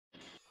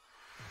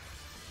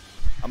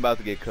I'm about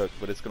to get cooked,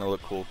 but it's gonna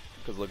look cool.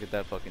 Because look at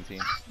that fucking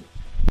team.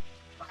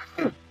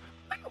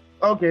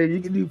 Okay,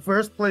 you can do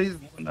first place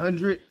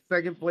 100,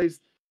 second place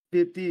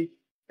 50,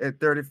 and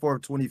 34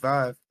 of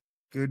 25.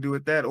 Could do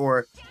with that,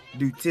 or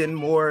do 10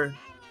 more,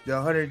 the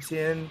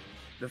 110,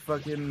 the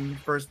fucking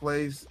first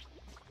place.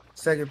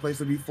 Second place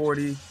would be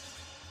 40.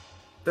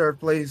 Third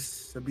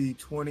place would be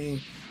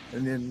 20,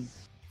 and then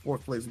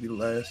fourth place would be the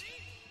last.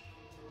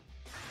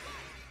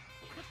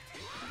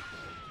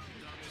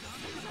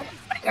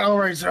 All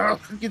right, y'all,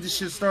 let's get this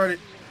shit started.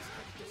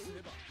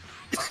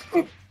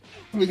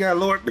 We got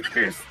Lord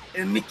Bears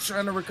and me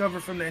trying to recover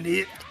from that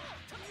hit.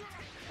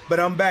 But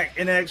I'm back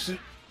in action.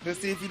 Let's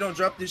see if you don't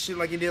drop this shit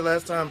like you did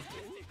last time.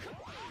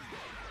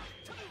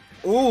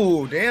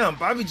 Ooh, damn,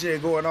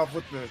 PoppyJan going off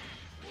with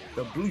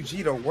the blue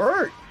G to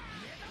work.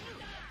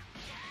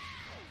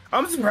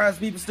 I'm surprised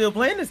people still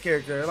playing this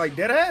character, like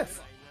dead ass.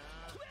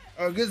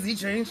 Oh, good Z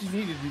changed, you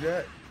need to do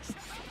that.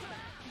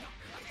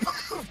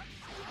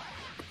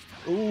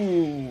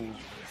 Ooh.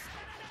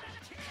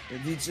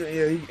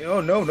 Yeah,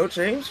 oh no, no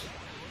change.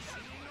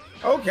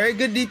 Okay,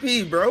 good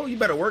DP, bro. You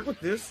better work with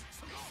this.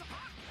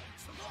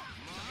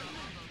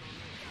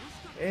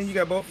 And you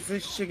got both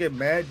positions. Should get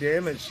mad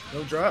damage.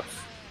 No drops.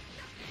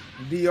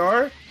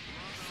 DR.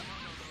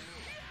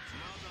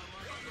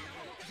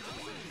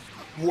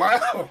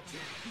 Wow.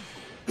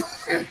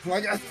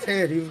 Like I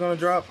said, he was gonna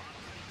drop.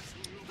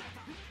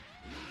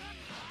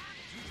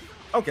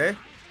 Okay. You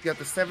got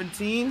the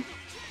 17.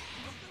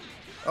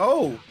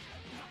 Oh.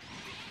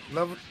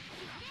 Level.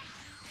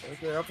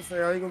 Okay, I have to say,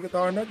 how you gonna get the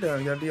R nut down?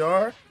 You got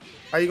DR?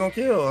 How you gonna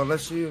kill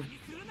unless you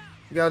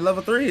got a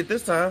level 3 at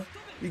this time?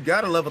 You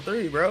got a level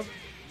 3, bro.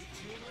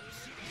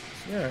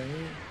 Yeah.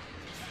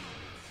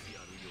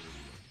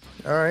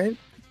 All right.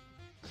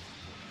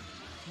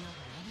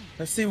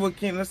 Let's see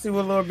what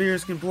Lord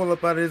Beers can pull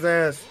up out of his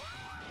ass.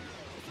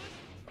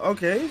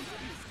 Okay.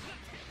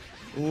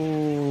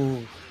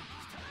 Ooh.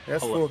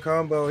 That's full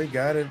combo. He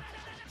got it.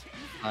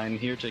 I'm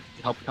here to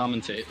help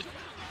commentate.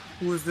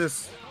 Who is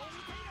this?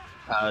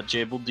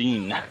 Jabal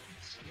Dean.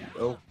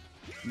 Oh,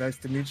 nice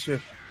to meet you.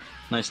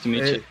 Nice to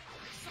meet you.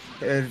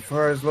 As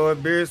far as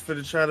Lord Beers for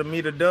to try to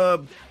meet a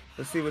dub,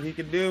 let's see what he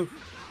can do.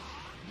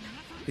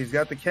 He's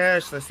got the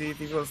cash. Let's see if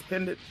he's gonna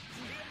spend it.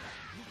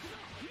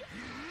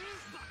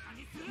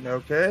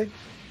 Okay.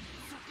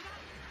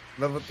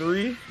 Level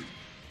 3.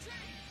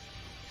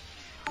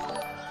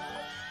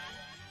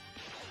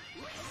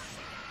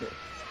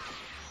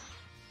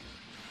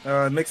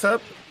 Mix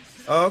up.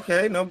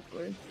 Okay, no.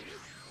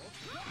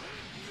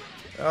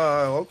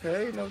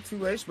 Okay, no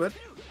 2H, but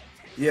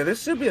yeah,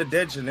 this should be a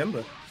dead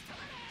Janemba.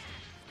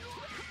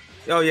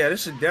 Oh yeah,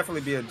 this should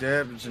definitely be a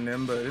dead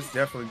Janemba. It's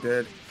definitely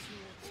dead.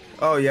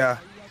 Oh yeah.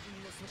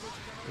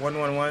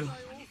 111.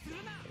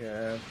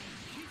 Yeah.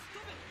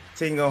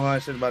 Tingo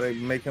Hunt should about to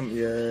make him.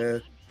 Yeah.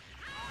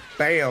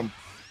 Bam.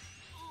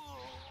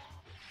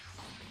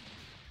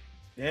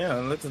 Yeah,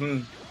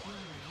 looking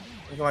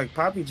like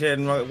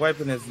PoppyJan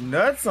wiping his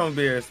nuts on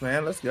Beers,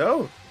 man. Let's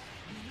go.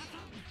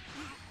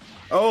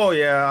 Oh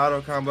yeah,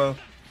 auto combo.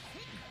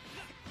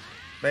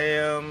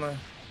 Bam.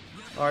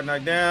 Hard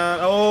knock down.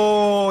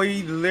 Oh,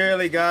 he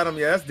literally got him.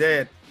 Yeah, that's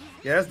dead.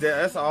 Yeah, that's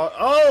dead. That's all.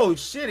 Oh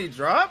shit, he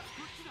dropped.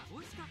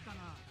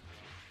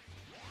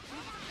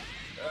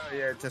 Oh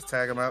yeah, just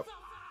tag him out.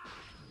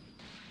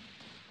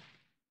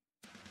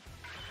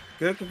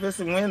 Good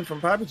convincing win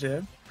from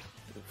PoppyJan.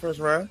 First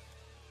round.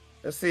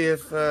 Let's see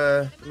if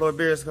Lord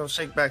Beer is gonna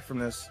shake back from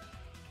this.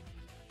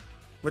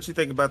 What you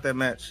think about that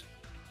match?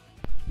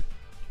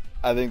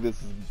 I think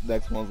this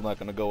next one's not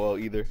gonna go well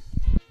either.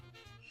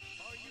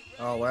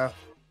 Oh wow.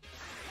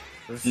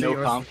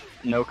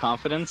 No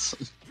confidence.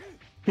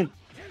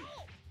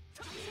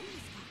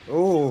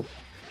 Oh,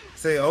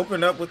 say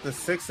open up with the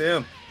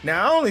 6M.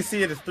 Now I only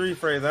see it as 3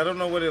 frames. I don't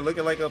know what it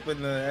looking like up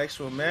in the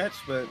actual match,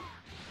 but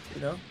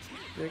you know,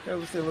 it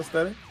kind of still looks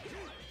better.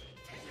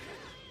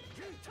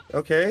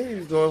 Okay,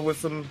 he's going with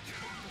some.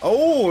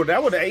 Oh,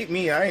 that would have ate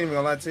me. I ain't even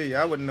gonna lie to you.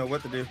 I wouldn't know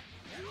what to do.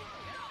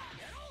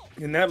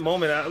 In that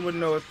moment, I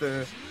wouldn't know if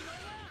the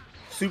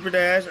super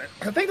dash.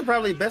 I think the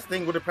probably best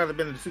thing would have probably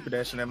been the super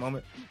dash in that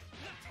moment.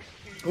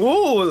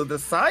 Ooh, the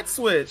side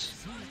switch.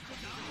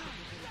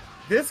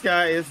 This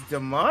guy is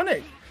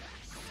demonic.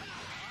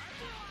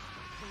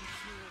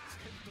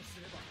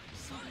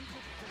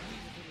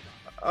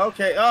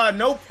 Okay,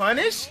 no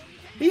punish?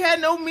 He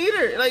had no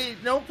meter, like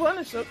no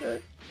punish,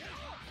 okay.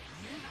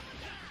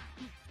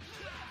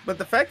 But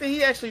the fact that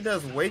he actually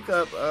does wake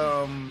up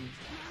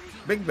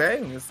Big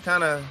Bang is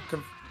kind of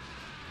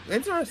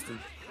interesting.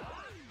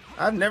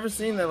 I've never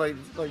seen that, like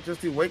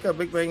just do wake up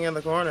Big Bang in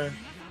the corner.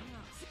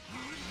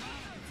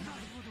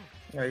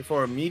 Like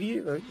for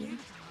immediate.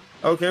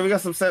 Okay, we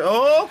got some set.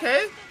 Oh,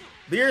 okay.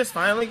 Beers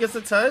finally gets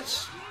a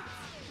touch.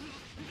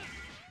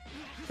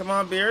 Come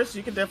on, Beers.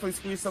 You can definitely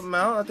squeeze something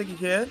out. I think you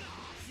can.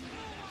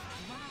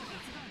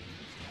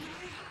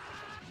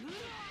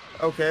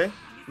 Okay.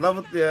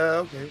 Level.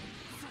 Yeah, okay.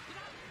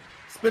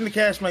 Spend the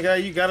cash, my guy.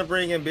 You gotta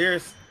bring in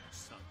Beers.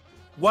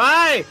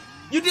 Why?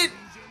 You did.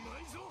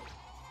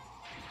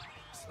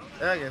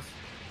 I guess.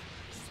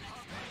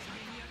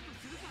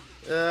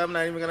 I'm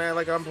not even gonna act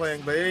like I'm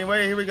playing. But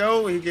anyway, here we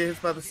go. He gets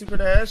by the super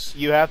dash.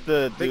 You have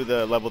to do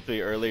the level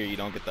 3 earlier. You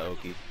don't get the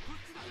Oki.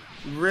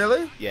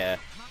 Really? Yeah,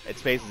 it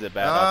spaces it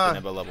bad off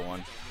the Nibba level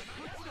 1.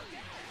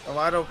 Oh,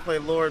 I don't play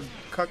Lord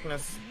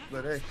Cuckness,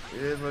 but hey,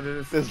 it is what it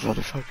is. This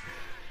motherfucker.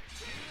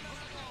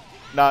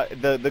 Nah,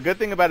 the good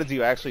thing about it is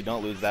you actually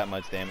don't lose that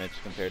much damage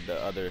compared to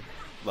other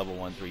level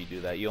 1s where you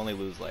do that. You only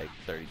lose like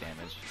 30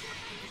 damage.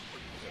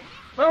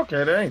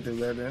 Okay, that ain't too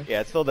bad then.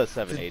 Yeah, it still does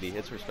 780.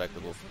 It's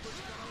respectable.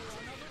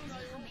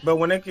 But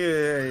when it can,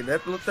 hey,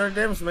 that little 30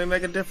 damage may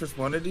make a difference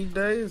one of these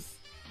days.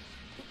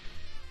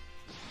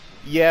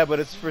 Yeah, but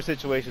it's for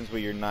situations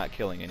where you're not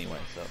killing anyway,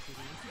 so.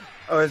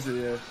 Oh, is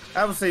it? Yeah.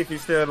 I would say if you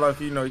still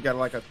left, you know, you got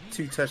like a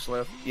 2 touch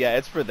left. Yeah,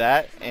 it's for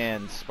that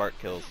and spark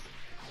kills.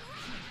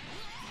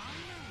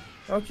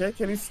 Okay,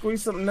 can he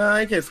squeeze something? Nah,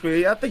 he can't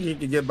squeeze. I think he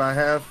could get by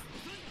half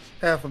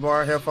a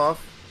bar, half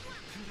off.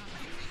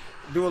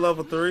 Do a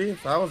level 3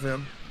 if I was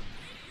him.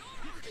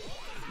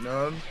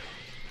 None.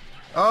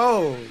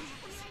 Oh!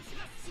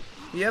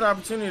 He had an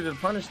opportunity to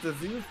punish the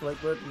Z flick,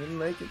 but didn't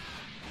make it.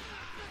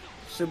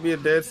 Should be a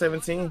dead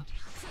 17.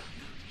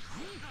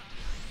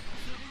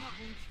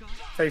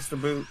 Face the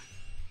boot.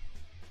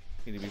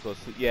 Need to be close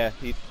to. Yeah,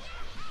 he.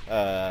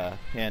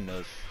 Hand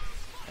knows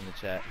in the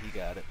chat. He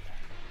got it.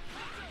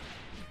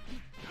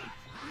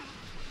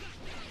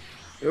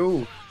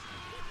 Ooh.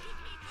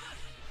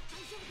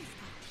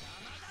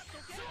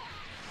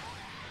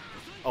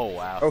 Oh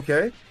wow.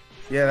 Okay.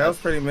 Yeah, that was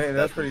pretty.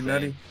 That's pretty insane.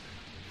 nutty.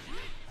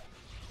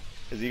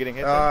 Is he getting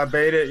hit? I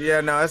baited.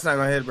 Yeah, no, that's not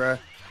gonna hit, bro.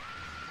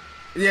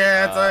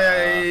 Yeah, it's,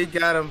 yeah, he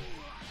got him.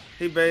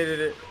 He baited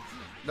it.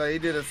 No, he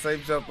did a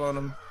safe jump on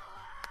him.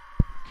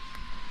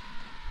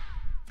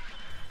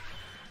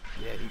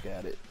 Yeah, he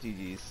got it.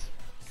 GG's.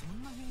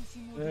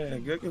 Yeah,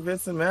 good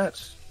convincing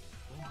match.